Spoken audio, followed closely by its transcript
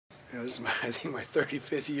This is I think my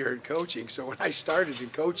 35th year in coaching. So when I started in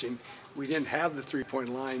coaching, we didn't have the three-point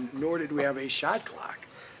line, nor did we have a shot clock.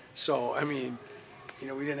 So, I mean, we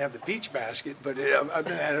didn't have the beach basket, but I've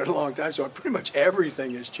been at it a long time, so pretty much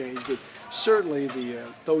everything has changed. But certainly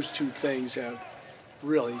those two things have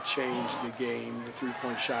really changed the game, the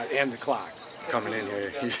three-point shot and the clock. Coming in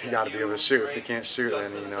here, you got to be able to shoot. If you can't shoot,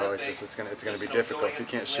 then it's gonna be difficult. If you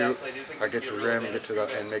can't shoot or get to the rim and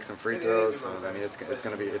and make some free throws, I mean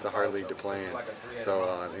it's a hard league to play in.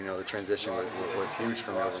 So the transition was huge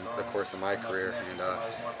for me over the course of my career, and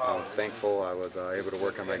I'm thankful I was able to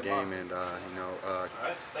work on my game and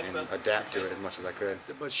and adapt to it as much as I could.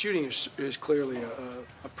 But shooting is clearly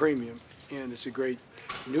a premium, and it's a great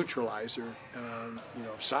neutralizer,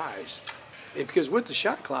 of size. And because with the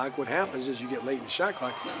shot clock, what happens is you get late in the shot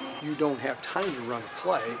clock, you don't have time to run a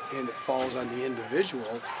play, and it falls on the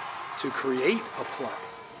individual to create a play.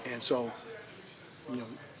 And so,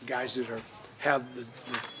 guys that have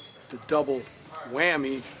the double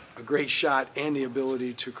whammy, a great shot and the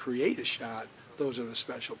ability to create a shot, those are the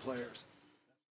special players.